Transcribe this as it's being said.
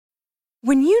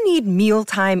When you need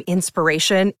mealtime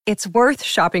inspiration, it's worth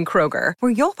shopping Kroger,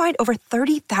 where you'll find over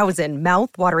 30,000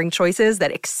 mouth-watering choices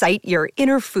that excite your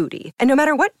inner foodie. And no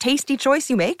matter what tasty choice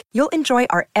you make, you'll enjoy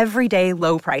our everyday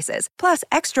low prices, plus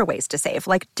extra ways to save,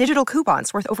 like digital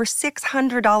coupons worth over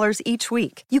 $600 each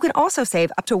week. You can also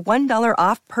save up to $1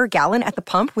 off per gallon at the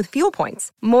pump with fuel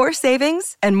points. More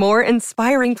savings and more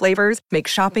inspiring flavors make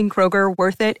shopping Kroger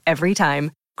worth it every time.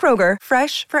 Kroger,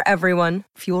 fresh for everyone.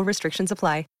 Fuel restrictions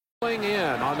apply. In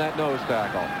on that nose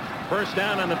tackle. First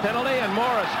down on the penalty, and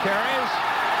Morris carries.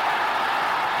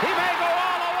 He may go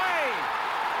all the way.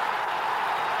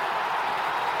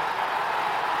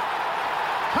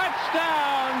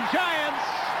 Touchdown, Giants.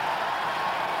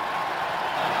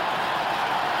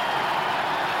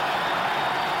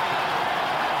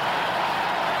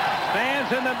 Fans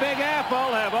in the Big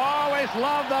Apple have always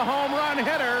loved the home run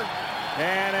hitter.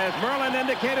 And as Merlin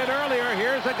indicated earlier,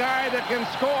 here's a guy that can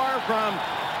score from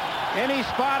any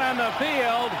spot on the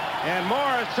field, and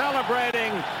Morris celebrating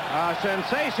a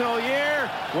sensational year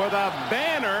with a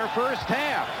banner first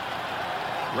half.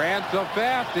 Ran so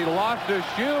fast he lost his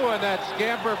shoe, and that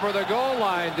scamper for the goal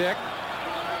line, Dick,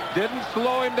 didn't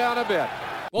slow him down a bit.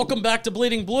 Welcome back to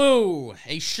Bleeding Blue,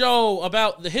 a show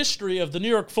about the history of the New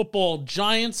York Football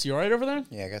Giants. You all right over there?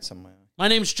 Yeah, I got some. My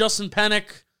name's Justin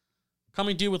Pennick,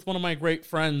 coming to you with one of my great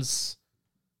friends,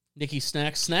 Nikki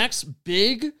Snacks. Snacks,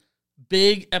 big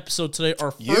episode today.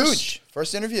 Our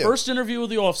first interview. First interview of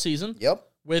the offseason. Yep.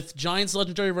 With Giants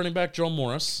legendary running back Joe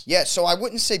Morris. Yeah, so I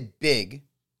wouldn't say big.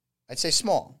 I'd say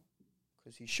small,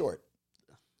 because he's short.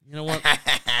 You know what?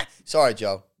 Sorry,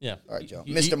 Joe. Yeah. All right, Joe.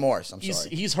 Mr. Morris, I'm sorry.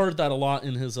 He's heard that a lot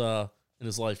in his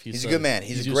life. He's a good man.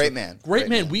 He's a great man. Great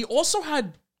man. We also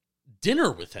had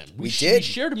dinner with him. We did. We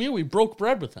shared a meal. We broke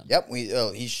bread with him. Yep.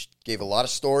 He gave a lot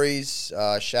of stories.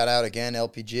 Shout out again,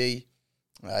 LPG.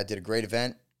 Did a great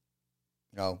event.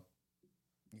 You know,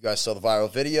 you guys saw the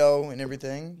viral video and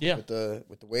everything. Yeah. With the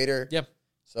waiter. Yep.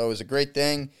 So it was a great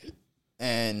thing.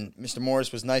 And Mr.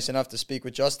 Morris was nice enough to speak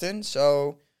with Justin.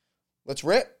 So let's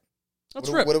rip. What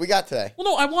do we got today? Well,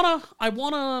 no, I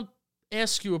wanna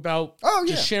ask you about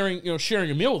just sharing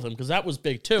a meal with him, because that was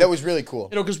big too. That was really cool.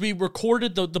 You know, because we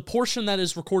recorded the portion that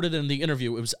is recorded in the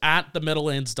interview. It was at the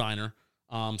Meadowlands Diner.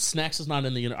 Snacks is not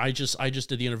in the interview. I just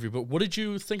did the interview. But what did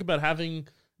you think about having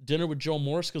dinner with Joe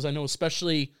Morris? Because I know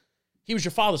especially he was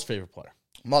your father's favorite player.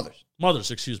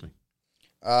 Mother's, excuse me.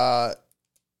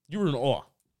 You were in awe.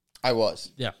 I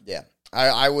was. Yeah. Yeah.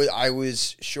 I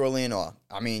was surely in awe.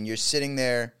 I mean, you're sitting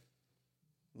there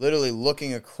literally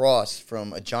looking across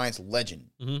from a Giants legend.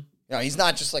 Mm-hmm. You know, he's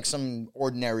not just like some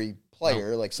ordinary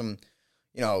player, like some,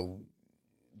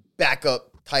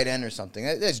 backup tight end or something.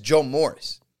 That's Joe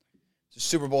Morris. He's a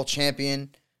Super Bowl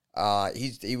champion.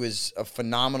 He was a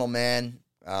phenomenal man.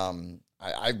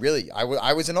 I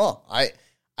was in awe.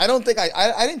 I don't think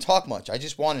I didn't talk much. I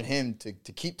just wanted him to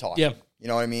keep talking. Yeah. You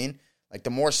know what I mean? Like, the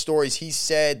more stories he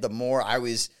said, the more I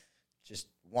was just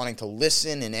wanting to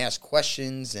listen and ask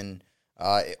questions. And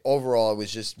overall, it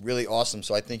was just really awesome.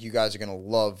 So I think you guys are going to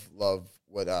love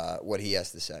what he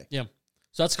has to say. Yeah.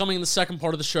 So that's coming in the second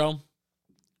part of the show.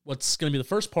 What's going to be the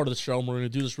first part of the show, and we're going to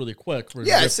do this really quick.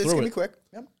 It's going to be quick.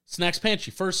 Yep. Snacks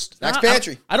Pantry. First. Snacks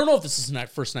Pantry. I don't know if this is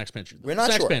first Snacks Pantry. We're not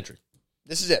Snacks sure. Pantry.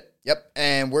 This is it. Yep.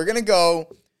 And we're going to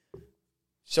go.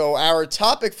 So our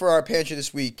topic for our pantry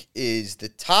this week is the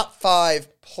top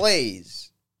 5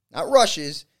 plays, not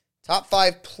rushes, top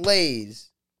 5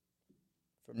 plays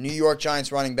from New York Giants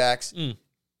running backs.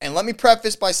 And let me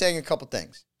preface by saying a couple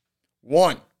things.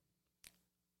 1,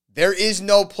 there is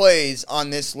no plays on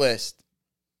this list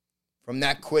from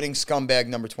that quitting scumbag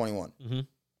number 21. Mm-hmm.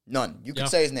 None. You can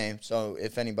say his name, so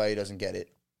if anybody doesn't get it,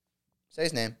 say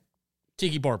his name.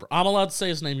 Tiki Barber. I'm allowed to say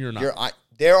his name. You're not.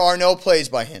 There are no plays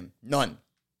by him. None.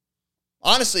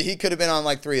 Honestly, he could have been on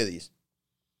like 3 of these.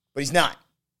 But he's not.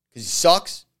 Because he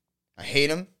sucks. I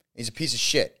hate him. He's a piece of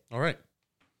shit. All right.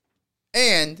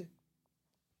 And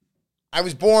I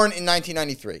was born in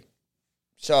 1993.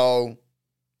 So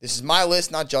this is my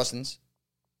list, not Justin's.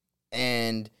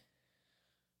 And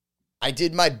I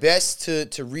did my best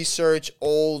to research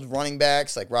old running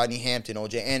backs like Rodney Hampton,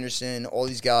 O.J. Anderson, all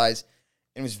these guys.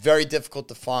 And it was very difficult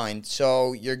to find.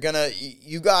 So you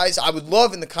guys, I would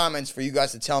love in the comments for you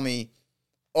guys to tell me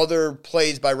other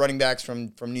plays by running backs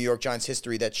from New York Giants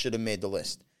history that should have made the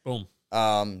list. Boom.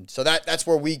 So that's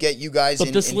where we get you guys.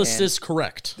 But this list is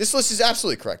correct. This list is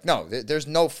absolutely correct. No, there's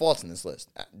no faults in this list.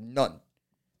 None.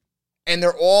 And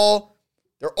they're all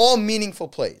meaningful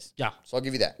plays. Yeah. So I'll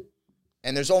give you that.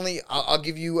 And there's only, I'll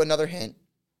give you another hint.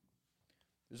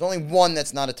 There's only one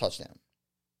that's not a touchdown.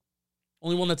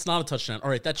 Only one that's not a touchdown. All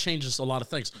right, that changes a lot of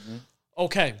things. Mm-hmm.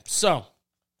 Okay, so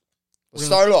We'll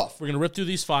start it off. We're going to rip through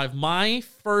these 5. My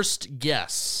first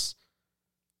guess,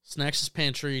 Snacks'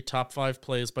 Pantry, top 5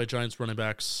 plays by Giants running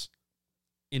backs.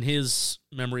 In his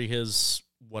memory, his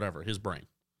brain.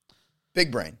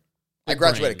 Big brain. I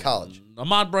graduated college.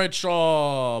 Ahmad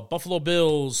Bradshaw, Buffalo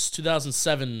Bills,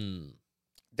 2007.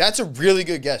 That's a really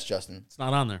good guess, Justin. It's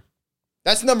not on there.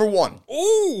 That's number 1.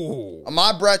 Ooh.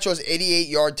 Ahmad Bradshaw's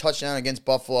 88-yard touchdown against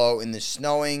Buffalo in the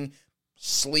snowing,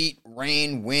 sleet,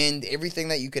 rain, wind, everything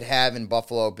that you could have in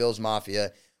Buffalo, Bills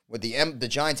Mafia, where the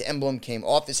Giants emblem came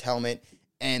off his helmet,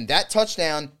 and that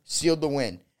touchdown sealed the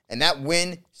win. And that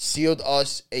win sealed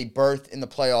us a berth in the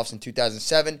playoffs in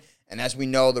 2007. And as we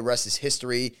know, the rest is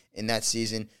history in that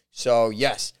season. So,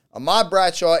 yes, Ahmad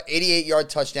Bradshaw, 88-yard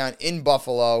touchdown in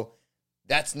Buffalo.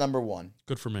 That's number 1.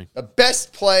 Good for me. The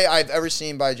best play I've ever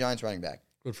seen by a Giants running back.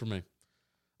 Good for me.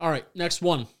 All right, next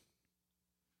one.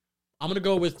 I'm going to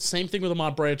go with same thing with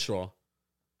Ahmad Bradshaw.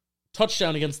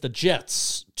 Touchdown against the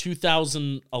Jets,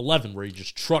 2011, where he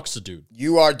just trucks a dude.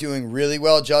 You are doing really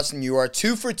well, Justin. You are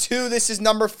 2 for 2. This is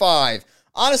number 5.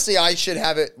 Honestly, I should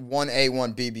have it 1A,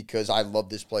 1B because I love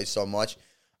this play so much.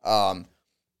 Ahmad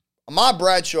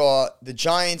Bradshaw, the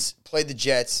Giants played the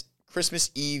Jets Christmas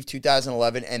Eve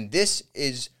 2011, and this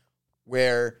is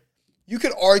where you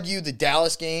could argue the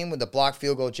Dallas game with the blocked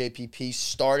field goal JPP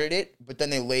started it, but then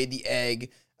they laid the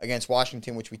egg against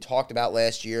Washington, which we talked about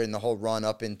last year in the whole run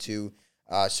up into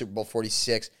Super Bowl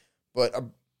 46. But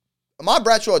Ahmad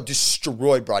Bradshaw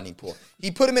destroyed Brodney Poole.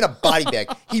 He put him in a body bag.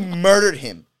 He murdered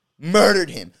him.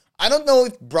 I don't know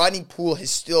if Brodney Poole has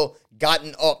still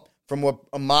gotten up from what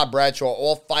Ahmad Bradshaw,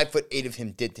 all 5'8" of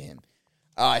him, did to him.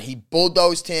 He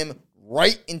bulldozed him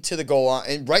right into the goal line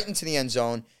and right into the end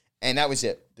zone, and that was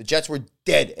it. The Jets were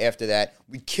dead after that.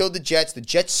 We killed the Jets. The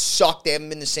Jets suck. They haven't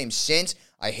been the same since.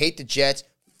 I hate the Jets.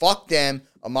 Fuck them.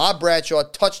 Ahmad Bradshaw,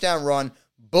 touchdown run,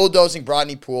 bulldozing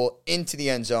Brodney Poole into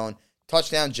the end zone.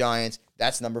 Touchdown Giants.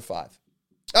 That's number 5.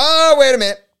 Oh, wait a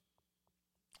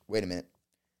minute.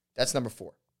 That's number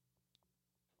 4.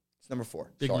 It's number 4.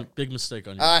 Big mistake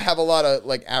on your I end. have a lot of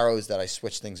arrows that I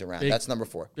switch things around. That's number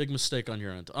 4. Big mistake on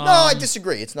your end. No, I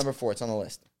disagree. It's number 4. It's on the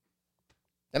list.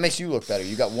 That makes you look better.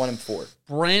 You got 1 and 4.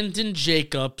 Brandon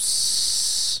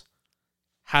Jacobs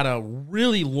had a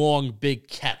really long, big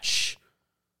catch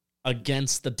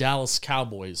against the Dallas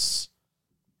Cowboys.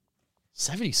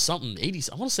 70-something,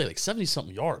 80s. I want to say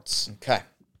 70-something yards. Okay.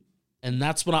 And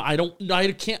that's what I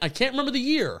can't remember the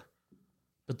year.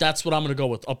 But that's what I'm going to go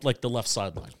with, up the left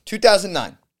sideline.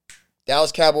 2009.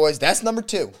 Dallas Cowboys. That's number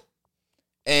 2.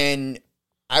 And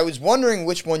I was wondering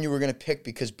which one you were going to pick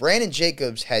because Brandon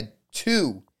Jacobs had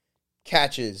 2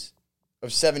 catches of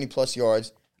 70-plus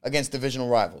yards against divisional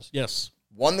rivals. Yes.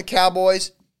 One the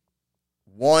Cowboys,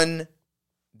 one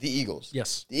the Eagles.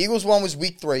 Yes. The Eagles one was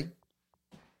week 3,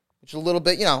 which is a little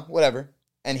bit, whatever.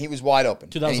 And he was wide open.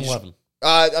 2011.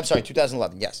 I'm sorry,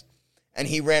 2011, yes. And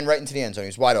he ran right into the end zone. He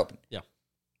was wide open. Yeah.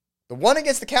 The one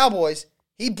against the Cowboys,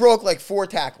 he broke 4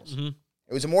 tackles. Mm-hmm.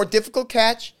 It was a more difficult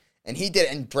catch, and he did.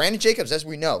 And Brandon Jacobs, as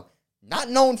we know, not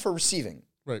known for receiving.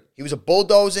 Right. He was a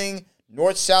bulldozing,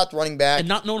 north-south running back. And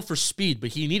not known for speed, but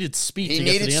he needed speed to get to the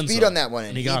end zone. He needed speed on that one.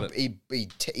 And he got it.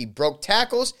 He broke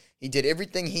tackles. He did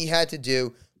everything he had to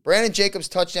do. Brandon Jacobs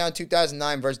touchdown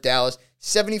 2009 versus Dallas.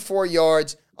 74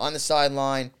 yards on the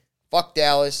sideline. Fuck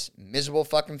Dallas. Miserable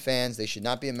fucking fans. They should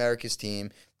not be America's team.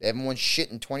 They haven't won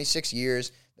shit in 26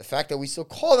 years. The fact that we still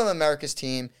call them America's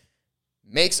team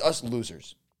makes us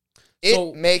losers.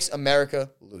 It makes America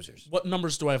losers. What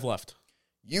numbers do I have left?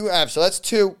 You have, so that's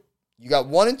 2. You got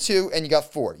 1 and 2, and you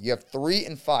got 4. You have 3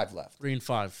 and 5 left. 3 and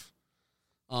 5.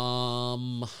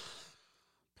 I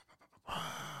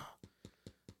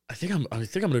think I'm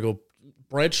gonna go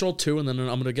Bradshaw 2, and then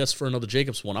I'm gonna guess for another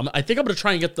Jacobs one. I think I'm gonna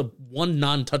try and get the one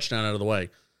non-touchdown out of the way.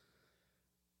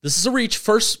 This is a reach.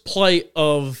 First play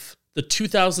of the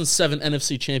 2007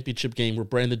 NFC Championship game where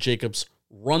Brandon Jacobs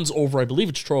runs over, I believe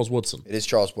it's Charles Woodson. It is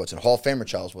Charles Woodson. Hall of Famer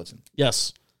Charles Woodson.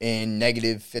 Yes. In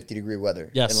negative 50-degree weather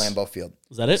in Lambeau Field.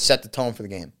 Is that it? Set the tone for the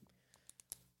game.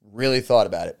 Really thought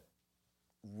about it.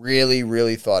 Really,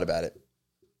 really thought about it.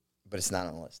 But it's not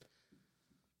on the list.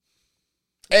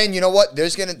 And you know what?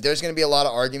 There's gonna be a lot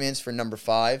of arguments for number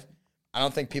 5. I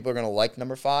don't think people are gonna like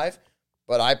number 5,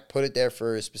 but I put it there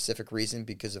for a specific reason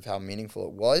because of how meaningful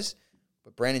it was.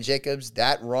 But Brandon Jacobs,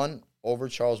 that run over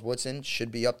Charles Woodson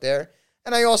should be up there.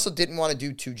 And I also didn't want to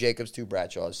do 2 Jacobs, 2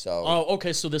 Bradshaws. So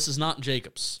okay, so this is not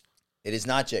Jacobs. It is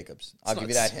not Jacobs. I'll give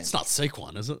you that hint. It's not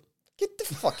Saquon, is it? Get the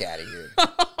fuck out of here.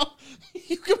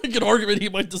 You can make an argument he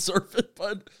might deserve it,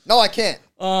 but no, I can't.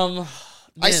 Man.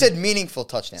 I said meaningful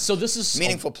touchdown. So this is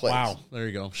meaningful plays. Wow, there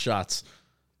you go. Shots.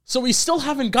 So we still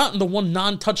haven't gotten the one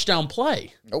non-touchdown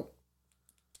play. Nope.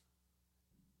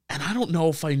 And I don't know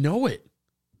if I know it.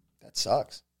 That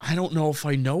sucks. I don't know if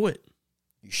I know it.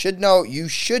 You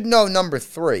should know number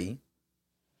 3.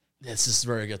 This is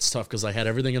where it gets tough because I had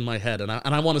everything in my head, and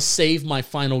I want to save my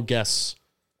final guess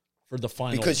for the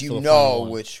final. Because you for the know final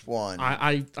one. which one.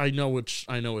 I know which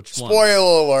one.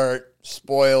 Spoiler alert.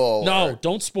 Spoiler alert. No,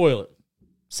 don't spoil it.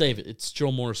 Save it. It's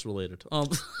Joe Morris related.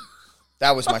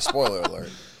 That was my spoiler alert.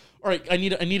 All right, I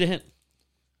need a hint.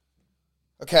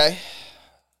 Okay.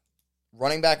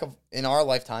 Running back in our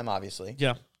lifetime, obviously.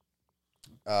 Yeah.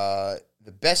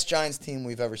 The best Giants team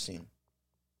we've ever seen.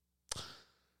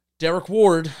 Derek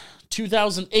Ward,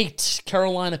 2008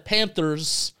 Carolina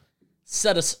Panthers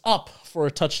set us up for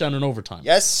a touchdown in overtime.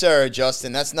 Yes, sir,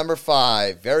 Justin. That's number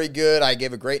 5. Very good. I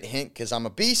gave a great hint because I'm a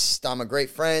beast, I'm a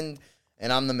great friend,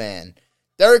 and I'm the man.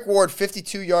 Derek Ward,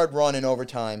 52-yard run in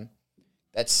overtime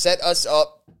that set us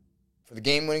up for the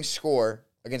game-winning score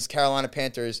against Carolina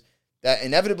Panthers that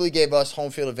inevitably gave us home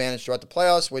field advantage throughout the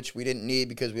playoffs, which we didn't need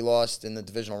because we lost in the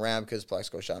divisional round because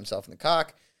Plaxico shot himself in the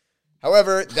cock.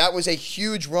 However, that was a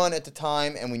huge run at the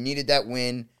time, and we needed that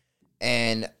win.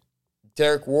 And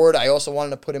Derek Ward, I also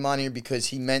wanted to put him on here because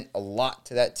he meant a lot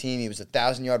to that team. He was a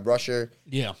 1,000-yard rusher.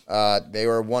 Yeah. They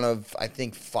were one of, I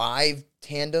think, 5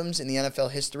 tandems in the NFL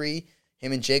history,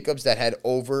 him and Jacobs, that had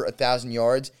over 1,000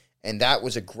 yards. And that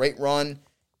was a great run.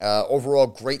 Overall,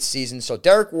 great season. So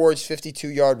Derek Ward's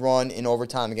 52-yard run in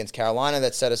overtime against Carolina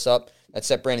that set us up, that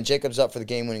set Brandon Jacobs up for the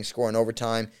game-winning score in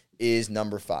overtime is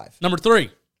number 5. Number 3.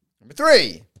 Number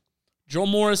 3. Joe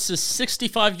Morris's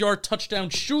 65-yard touchdown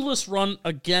shoeless run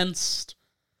against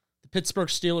the Pittsburgh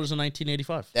Steelers in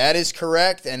 1985. That is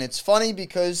correct, and it's funny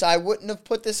because I wouldn't have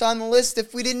put this on the list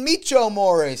if we didn't meet Joe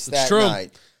Morris that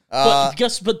night.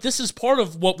 But this is part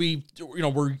of what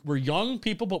we're young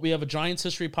people, but we have a Giants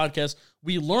history podcast.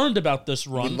 We learned about this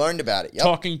run. We learned about it, yep.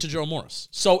 Talking to Joe Morris.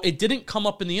 So it didn't come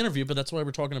up in the interview, but that's why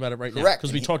we're talking about it right now. Correct.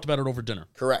 Because we talked about it over dinner.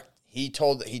 Correct. He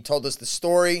told us the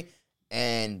story,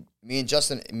 and me and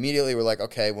Justin immediately were like,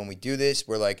 okay, when we do this,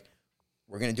 we're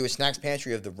going to do a snacks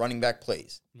pantry of the running back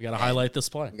plays. We got to highlight this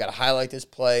play. We got to highlight this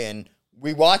play, and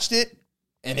we watched it,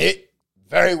 and it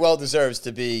very well deserves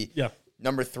to be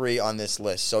number 3 on this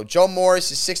list. So Joe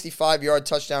Morris' 65-yard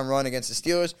touchdown run against the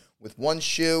Steelers with one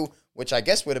shoe, which I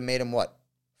guess would have made him,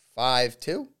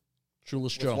 5'2"?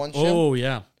 Shoeless Joe. One shoe? Oh,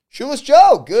 yeah. Shoeless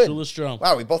Joe. Good. Shoeless Joe.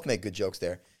 Wow, we both made good jokes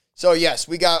there. So, yes,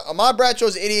 we got Ahmad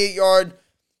Bradshaw's 88-yard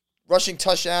rushing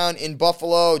touchdown in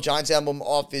Buffalo. Giants emblem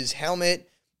off his helmet.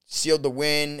 Sealed the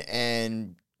win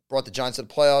and brought the Giants to the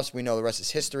playoffs. We know the rest is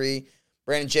history.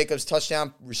 Brandon Jacobs'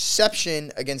 touchdown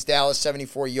reception against Dallas,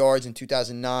 74 yards in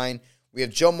 2009. We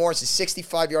have Joe Morris'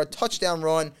 65-yard touchdown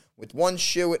run with one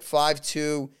shoe at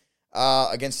 5'2"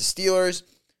 against the Steelers.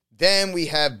 Then we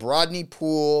have Brodney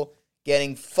Poole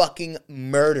getting fucking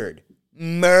murdered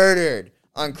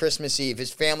on Christmas Eve.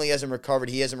 His family hasn't recovered.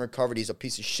 He hasn't recovered. He's a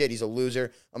piece of shit. He's a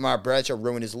loser. Ahmad Bradshaw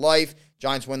ruined his life.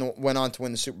 Giants went on to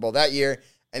win the Super Bowl that year.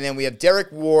 And then we have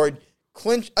Derek Ward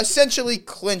essentially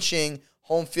clinching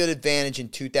home field advantage in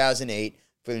 2008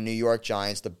 for the New York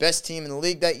Giants. The best team in the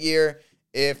league that year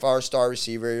if our star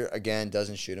receiver, again,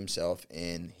 doesn't shoot himself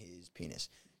in his penis.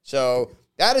 So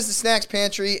that is the Snacks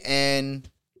Pantry. And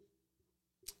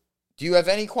do you have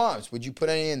any qualms? Would you put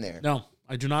any in there? No,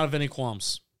 I do not have any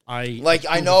qualms. I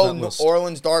know New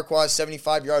Orleans Darkwa's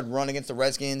 75-yard run against the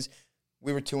Redskins.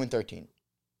 We were 2-13.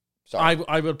 Sorry.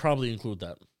 I would probably include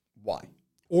that. Why?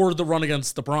 Or the run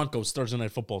against the Broncos Thursday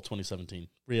Night Football 2017.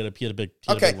 He had a big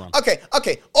run.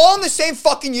 Okay. All in the same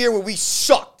fucking year where we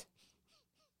sucked.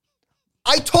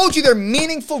 I told you they're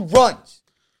meaningful runs.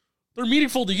 They're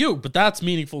meaningful to you, but that's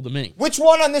meaningful to me. Which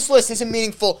one on this list isn't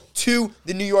meaningful to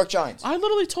the New York Giants? I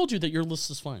literally told you that your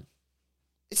list is fine.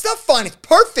 It's not fine. It's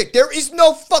perfect. There is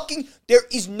no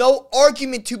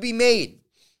argument to be made.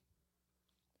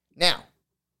 Now,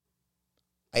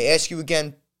 I ask you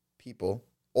again, people,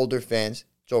 older fans,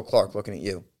 Joe Clark looking at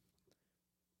you.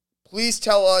 Please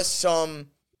tell us some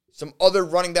other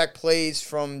running back plays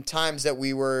from times that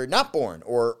we were not born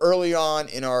or early on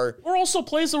in our... Or also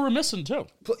plays that we're missing, too.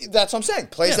 That's what I'm saying.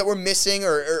 Plays that we're missing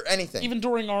or anything. Even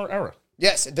during our era.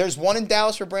 Yes, there's one in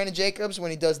Dallas for Brandon Jacobs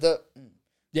when he does the...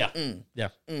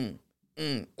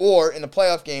 Or in the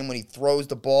playoff game when he throws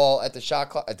the ball at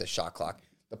the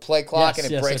the play clock,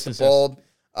 and it breaks the bulb.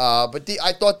 But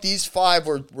I thought these 5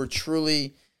 were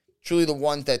truly the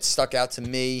ones that stuck out to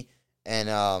me.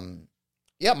 And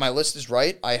my list is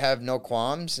right. I have no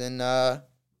qualms, and Brandon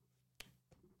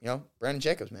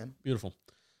Jacobs, man, beautiful.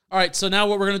 All right, so now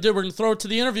what we're gonna do? We're gonna throw it to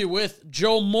the interview with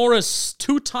Joe Morris,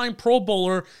 2-time Pro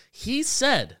Bowler. He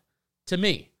said to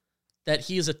me that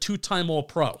he is a 2-time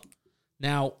All-Pro.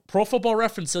 Now, Pro Football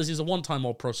Reference says he's a one-time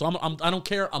All-Pro, so I don't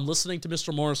care. I'm listening to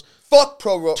Mr. Morris. Fuck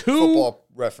Football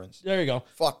Reference. There you go.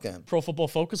 Fuck them. Pro Football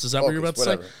Focus. Is that what you're about to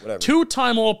say? Whatever.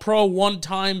 Two-time All-Pro,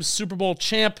 one-time Super Bowl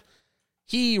champ.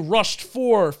 He rushed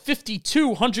for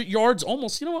 5,200 yards,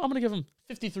 almost. You know what? I'm going to give him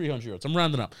 5,300 yards. I'm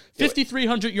rounding up.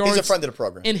 5,300 yards. He's a friend of the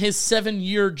program. In his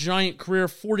 7-year Giant career,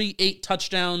 48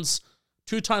 touchdowns.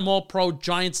 Two-time All-Pro,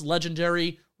 Giants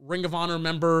legendary, Ring of Honor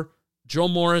member, Joe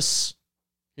Morris.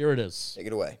 Here it is. Take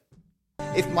it away.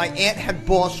 If my aunt had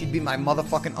balls, she'd be my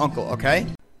motherfucking uncle, okay?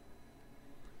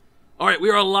 All right, we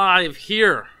are live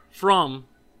here from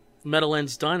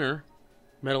Meadowlands Diner,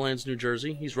 Meadowlands, New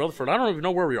Jersey. He's Rutherford. I don't even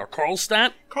know where we are.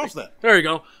 Carlstadt? There you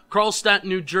go. Carlstadt,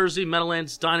 New Jersey,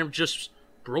 Meadowlands Diner. Just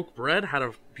broke bread, had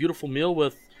a beautiful meal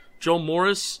with Joe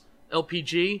Morris,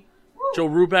 LPG, Joe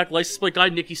Ruback, license plate guy.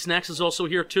 Nicky Snacks is also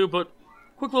here too. But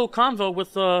quick little convo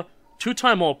with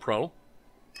two-time All-Pro,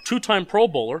 two-time Pro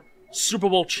Bowler, Super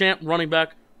Bowl champ running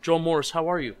back Joe Morris. How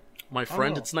are you, my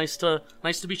friend? It's nice to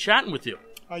be chatting with you.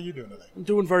 How you doing today? I'm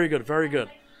doing very good, very good.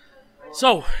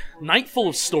 So, night full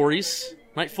of stories,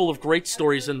 night full of great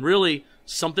stories, and really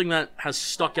something that has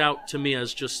stuck out to me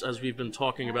as we've been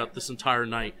talking about this entire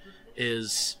night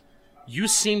is you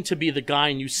seem to be the guy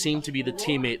and you seem to be the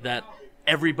teammate that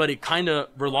everybody kind of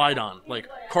relied on. Like,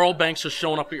 Carl Banks is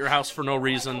showing up at your house for no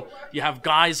reason. You have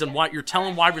guys and you're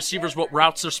telling wide receivers what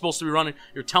routes they're supposed to be running.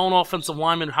 You're telling offensive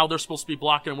linemen how they're supposed to be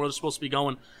blocking and where they're supposed to be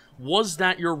going. Was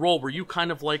that your role? Were you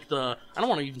kind of like I don't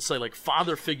want to even say like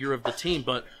father figure of the team,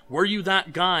 but were you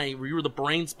that guy where you were the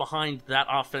brains behind that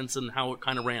offense and how it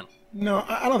kind of ran? No,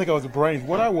 I don't think I was the brains.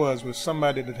 What I was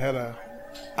somebody that had an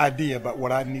idea about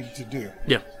what I needed to do.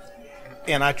 Yeah.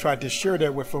 And I tried to share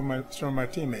that with some of my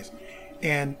teammates.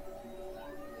 And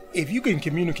if you can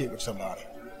communicate with somebody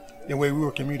the way we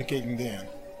were communicating then,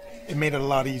 it made it a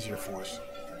lot easier for us.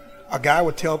 A guy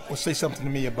would say something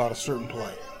to me about a certain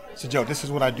play. So, Joe, this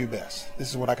is what I do best. This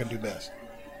is what I can do best.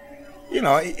 You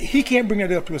know, he can't bring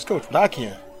it up to his coach, but I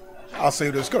can. I'll say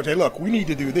to his coach, hey, look, we need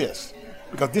to do this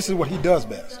because this is what he does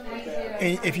best.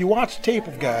 And if you watch tape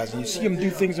of guys and you see him do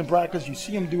things in practice, you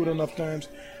see him do it enough times,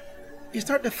 you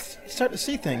start to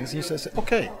see things. And you say,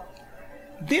 okay.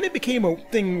 Then it became a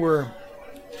thing where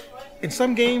in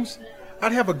some games,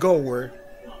 I'd have a goal where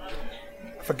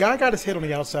if a guy got his head on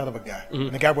the outside of a guy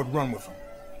and the guy would run with him,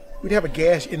 we'd have a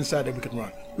gash inside that we could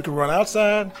run. We could run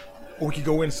outside or we could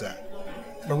go inside.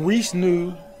 Maurice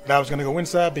knew that I was going to go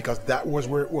inside because that was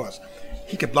where it was.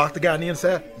 He could block the guy on the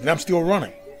inside, and I'm still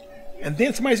running. And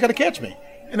then somebody's got to catch me.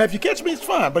 And if you catch me, it's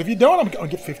fine. But if you don't, I'm going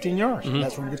to get 15 yards. And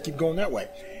that's when we just keep going that way.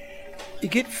 You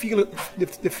get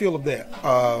the feel of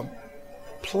that.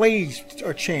 Plays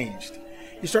are changed.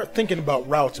 You start thinking about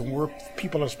routes and where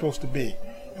people are supposed to be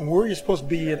and where you're supposed to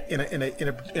be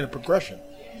in a progression.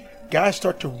 Guys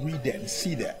start to read that and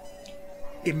see that.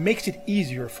 It makes it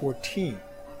easier for a team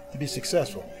to be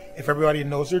successful if everybody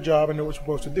knows their job and knows what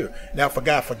you're supposed to do. Now, if a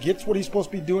guy forgets what he's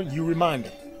supposed to be doing, you remind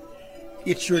him.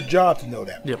 It's your job to know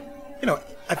that. Yep. You know,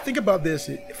 I think about this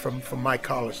from my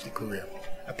college career.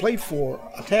 I played for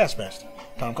a taskmaster,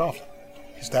 Tom Coughlin.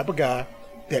 He's the type of guy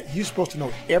that you're supposed to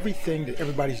know everything that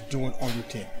everybody's doing on your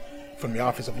team, from the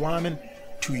offensive linemen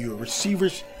to your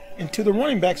receivers and to the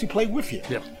running backs who play with you.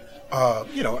 Yep.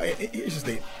 You know, it's just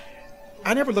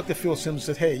I never looked at Phil Simms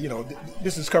and said, hey, you know,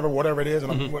 this is cover whatever it is,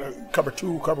 and I'm going to cover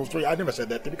 2, cover 3. I never said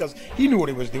that because he knew what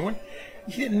he was doing.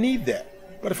 He didn't need that.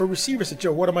 But if a receiver said,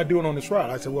 Joe, what am I doing on this route?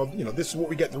 I said, well, you know, this is what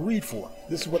we got the read for.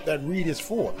 This is what that read is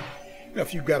for. You know,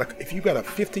 if you got a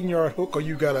 15-yard hook, or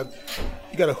you got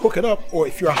to hook it up, or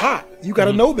if you're hot, you got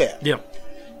to know that. Yeah.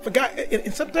 For guy,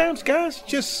 and sometimes guys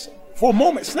just for a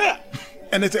moment snap,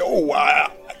 and they say, "Oh,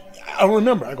 wow, I don't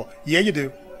remember." I go, "Yeah, you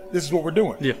do. This is what we're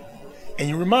doing." Yeah. And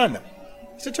you remind them.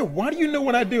 I said, "Joe, why do you know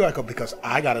what I do?" I go, "Because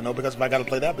I got to know. Because if I got to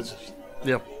play that position,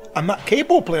 Yeah. I'm not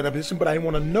capable of playing that position, but I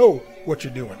want to know what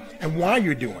you're doing and why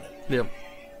you're doing it." Yeah.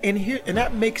 And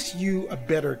that makes you a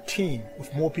better team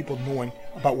with more people knowing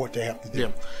about what they have to do.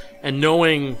 Yeah. And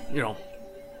knowing, you know,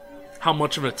 how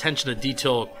much of an attention to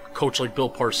detail a coach like Bill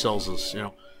Parcells is, you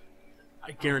know,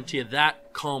 I guarantee you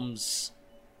that comes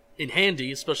in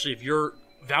handy, especially if you're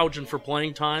vouching for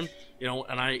playing time, you know,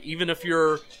 and even if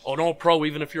you're an all-pro,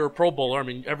 even if you're a Pro Bowler, I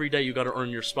mean, every day you got to earn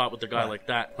your spot with a guy like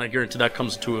that. And I guarantee that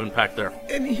comes to an impact there.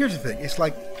 And here's the thing. It's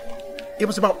like, it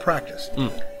was about practice.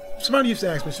 Somebody used to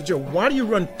ask me, said, Joe, why do you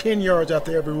run 10 yards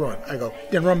after every run? I go,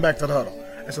 then run back to the huddle.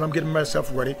 I said, I'm getting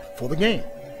myself ready for the game.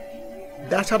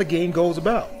 That's how the game goes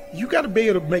about. You got to be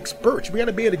able to make spurts. We got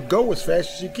to be able to go as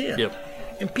fast as you can. Yep.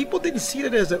 And people didn't see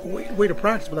that as a way to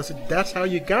practice, but I said, that's how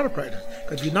you got to practice.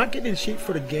 Because if you're not getting in shape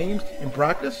for the games in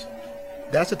practice,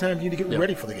 that's the time you need to get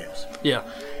ready for the games. Yeah.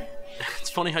 it's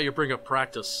funny how you bring up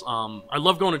practice. I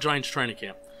love going to Giants training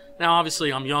camp. Now,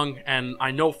 obviously, I'm young, and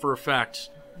I know for a fact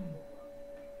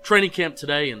training camp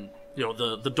today and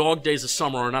the dog days of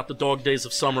summer are not the dog days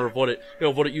of summer of what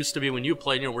it used to be when you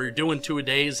played. Where you're doing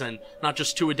 2-a-days, and not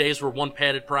just 2-a-days where one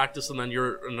padded practice and then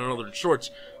you're in another in shorts.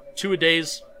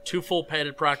 2-a-days, 2 full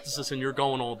padded practices, and you're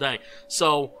going all day.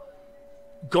 So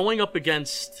going up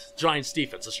against Giants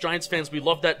defense, as Giants fans, we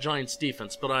love that Giants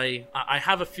defense, but I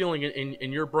have a feeling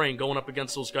in your brain going up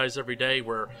against those guys every day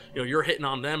where you're hitting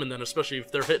on them, and then especially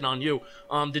if they're hitting on you.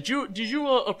 Did you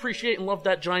appreciate and love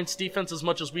that Giants defense as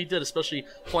much as we did, especially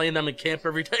playing them in camp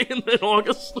every day in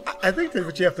August? I think that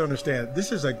what you have to understand,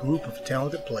 this is a group of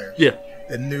talented players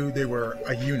that knew they were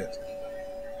a unit,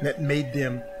 and that made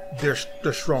them their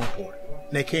strong point.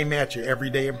 And they came at you every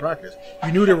day in practice.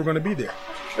 You knew they were going to be there.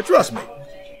 But trust me,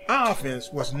 our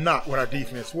offense was not what our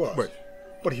defense was. Right.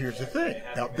 But here's the thing.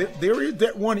 Now, there is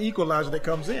that one equalizer that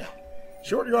comes in.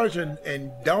 Short yardage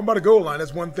and down by the goal line,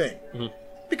 that's one thing. Mm-hmm.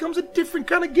 It becomes a different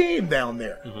kind of game down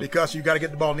there because you got to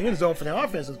get the ball in the end zone from the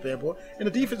offensive standpoint, and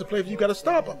the defensive play, you got to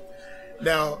stop them.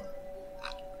 Now,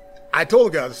 I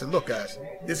told the guys, I said, look, guys,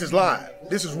 this is live.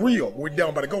 This is real. We're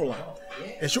down by the goal line.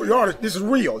 And short yardage, this is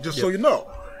real, just so you know.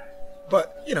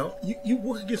 But, you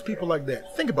work against people like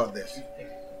that. Think about this.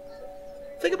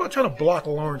 Think about trying to block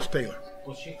Lawrence Taylor.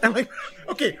 And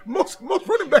okay, most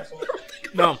running backs don't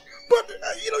think about it. But,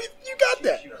 you got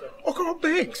that. Or Carl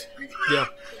Banks. Yeah.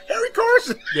 Harry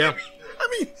Carson. Yeah.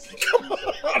 I mean, come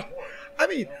on. I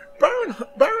mean,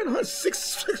 Byron Hunt's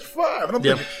 6'5", and I'm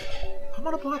thinking, I'm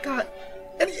going to block out.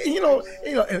 And,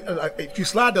 if you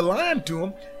slide the line to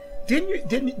him,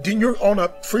 then you're on a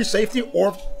free safety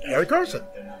or Harry Carson.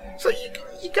 So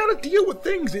you got to deal with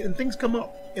things, and things come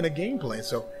up in a game plan.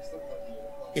 So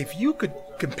if you could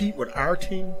compete with our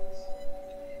team,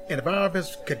 and if our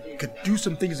offense could do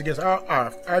some things against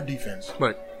our defense,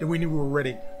 right, then we knew we were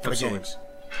ready for the games.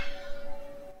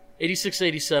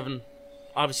 86-87,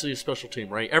 obviously a special team,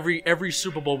 right? Every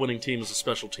Super Bowl winning team is a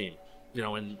special team.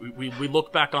 And we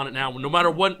look back on it now. No matter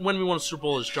when we won a Super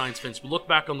Bowl as Giants fans, we look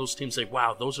back on those teams and say,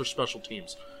 wow, those are special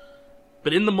teams.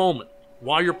 But in the moment,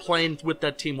 while you're playing with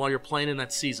that team, while you're playing in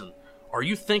that season, are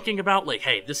you thinking about,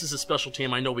 hey, this is a special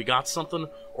team, I know we got something?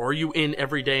 Or are you in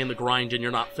every day in the grind and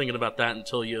you're not thinking about that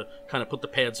until you kind of put the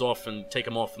pads off and take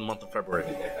them off in the month of February?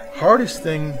 Hardest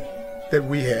thing that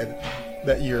we had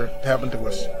that year happened to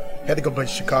us. Had to go play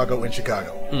Chicago in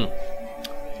Chicago.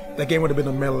 That game would have been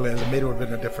in Meadowlands, and maybe it would have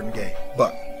been a different game.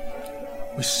 But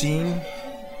we've seen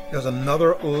there's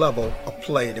another level of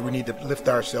play that we need to lift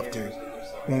ourselves to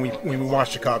when we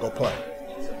watch Chicago play.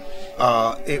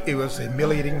 It was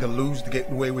humiliating to lose the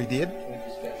way we did.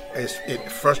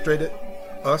 It frustrated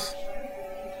us.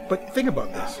 But think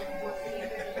about this.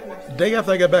 The day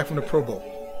after I got back from the Pro Bowl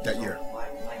that year,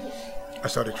 I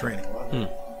started training.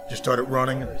 Just started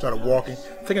running, started walking,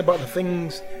 thinking about the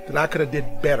things that I could have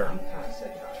did better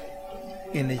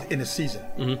in the season.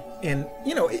 And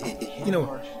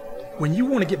when you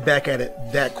want to get back at it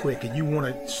that quick, and you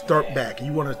want to start back, and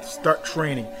you want to start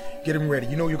training, getting ready,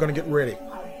 you're going to get ready.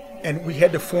 And we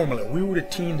had the formula. We were the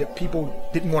team that people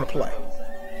didn't want to play,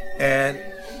 and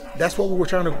that's what we were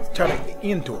trying to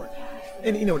end toward.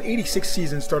 And the 86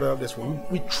 season started out this way.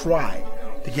 We tried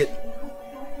to get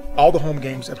all the home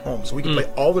games at home, so we could play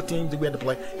all the teams that we had to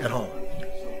play at home.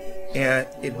 And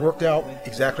it worked out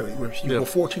exactly. You go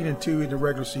 14-2 in the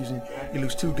regular season, you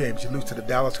lose 2 games. You lose to the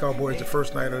Dallas Cowboys the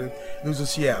first night, or lose to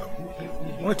Seattle.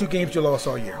 Only 2 games you lost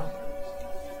all year.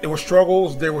 There were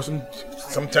struggles. There were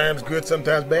sometimes good,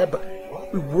 sometimes bad, but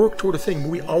we worked toward a thing.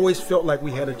 We always felt like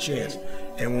we had a chance.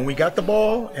 And when we got the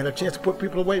ball and a chance to put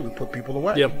people away, we put people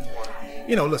away. Yep.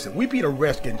 Listen, we beat a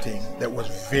Redskins team that was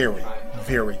very,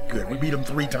 very good. We beat them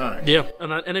 3 times. Yeah, and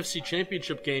that NFC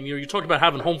Championship game, you talk about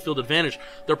having home field advantage.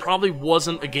 There probably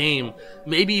wasn't a game,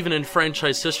 maybe even in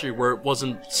franchise history, where it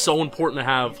wasn't so important to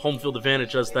have home field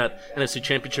advantage as that NFC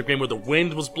Championship game where the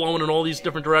wind was blowing in all these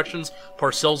different directions.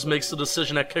 Parcells makes the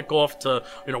decision at kickoff to,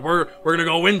 we're going to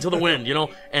go into the wind,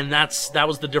 and that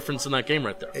was the difference in that game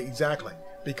right there. Exactly,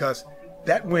 because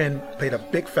that win played a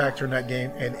big factor in that game,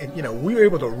 and we were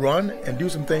able to run and do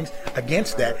some things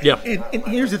against that. Yeah. And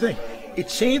here's the thing. It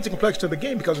changed the complexity of the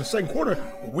game because in the second quarter,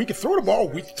 we could throw the ball.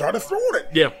 We started throwing it.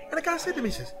 Yeah. And the guy said to me,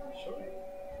 he says,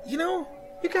 you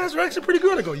guys are actually pretty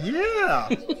good. I go, yeah.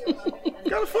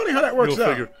 Kind of funny how that works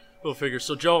out. We'll figure.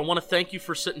 So, Joe, I want to thank you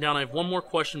for sitting down. I have one more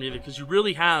question for you because you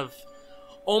really have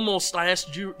almost, I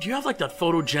asked you, do you have like that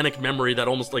photogenic memory that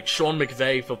almost like Sean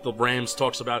McVay of the Rams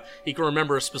talks about? He can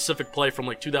remember a specific play from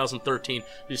like 2013.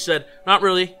 He said, not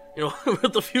really.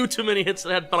 with a few too many hits in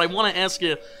the head. But I want to ask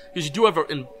you, because you do have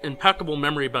an impeccable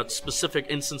memory about specific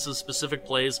instances, specific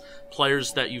plays,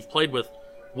 players that you've played with.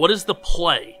 What is the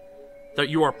play that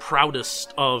you are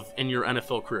proudest of in your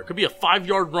NFL career? It could be a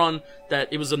 5-yard run that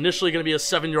it was initially going to be a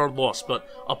 7-yard loss, but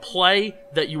a play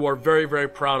that you are very, very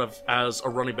proud of as a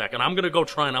running back. And I'm going to go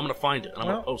try and I'm going to find it, and I'm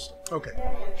going to post it. Okay.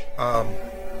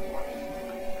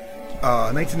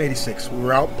 1986, we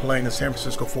were out playing the San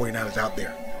Francisco 49ers out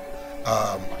there.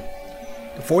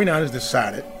 The 49ers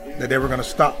decided that they were going to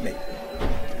stop me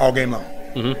all game long.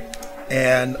 Mm-hmm.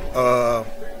 And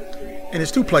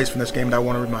there's 2 plays from this game that I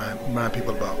want to remind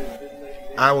people about.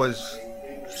 I was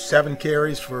 7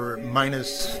 carries for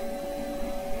minus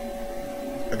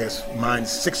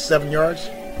 6, 7 yards.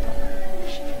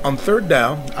 On 3rd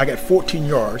down, I got 14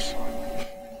 yards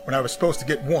when I was supposed to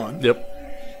get 1. Yep.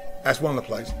 That's one of the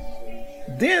plays.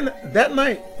 Then that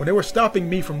night, when they were stopping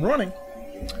me from running,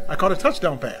 I caught a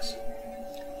touchdown pass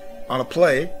on a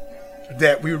play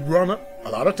that we would run a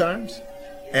lot of times.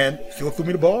 And Phil threw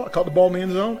me the ball. I caught the ball in the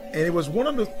end zone. And it was one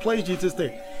of the plays you just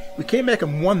think. We came back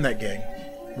and won that game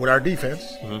with our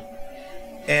defense.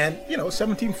 Mm-hmm. And,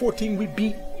 17-14, we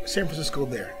beat San Francisco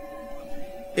there.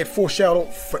 It foreshadowed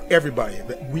for everybody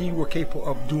that we were capable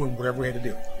of doing whatever we had to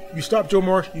do. You stop Joe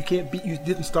Morris, you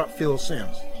didn't stop Phil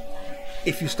Simms.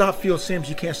 If you stop Phil Simms,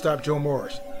 you can't stop Joe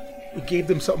Morris. We gave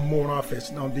them something more on offense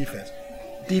than on defense.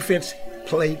 Defense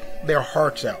played their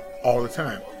hearts out all the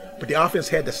time. But the offense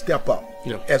had to step up.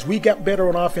 Yep. As we got better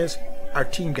on offense, our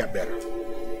team got better.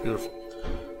 Beautiful.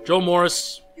 Joe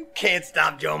Morris. You can't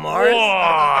stop Joe Morris.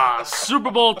 Oh, Super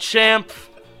Bowl champ.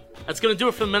 That's going to do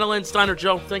it for the Meadowlands Diner,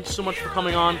 Joe. Thanks so much for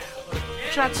coming on.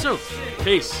 Chat soon.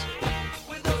 Peace.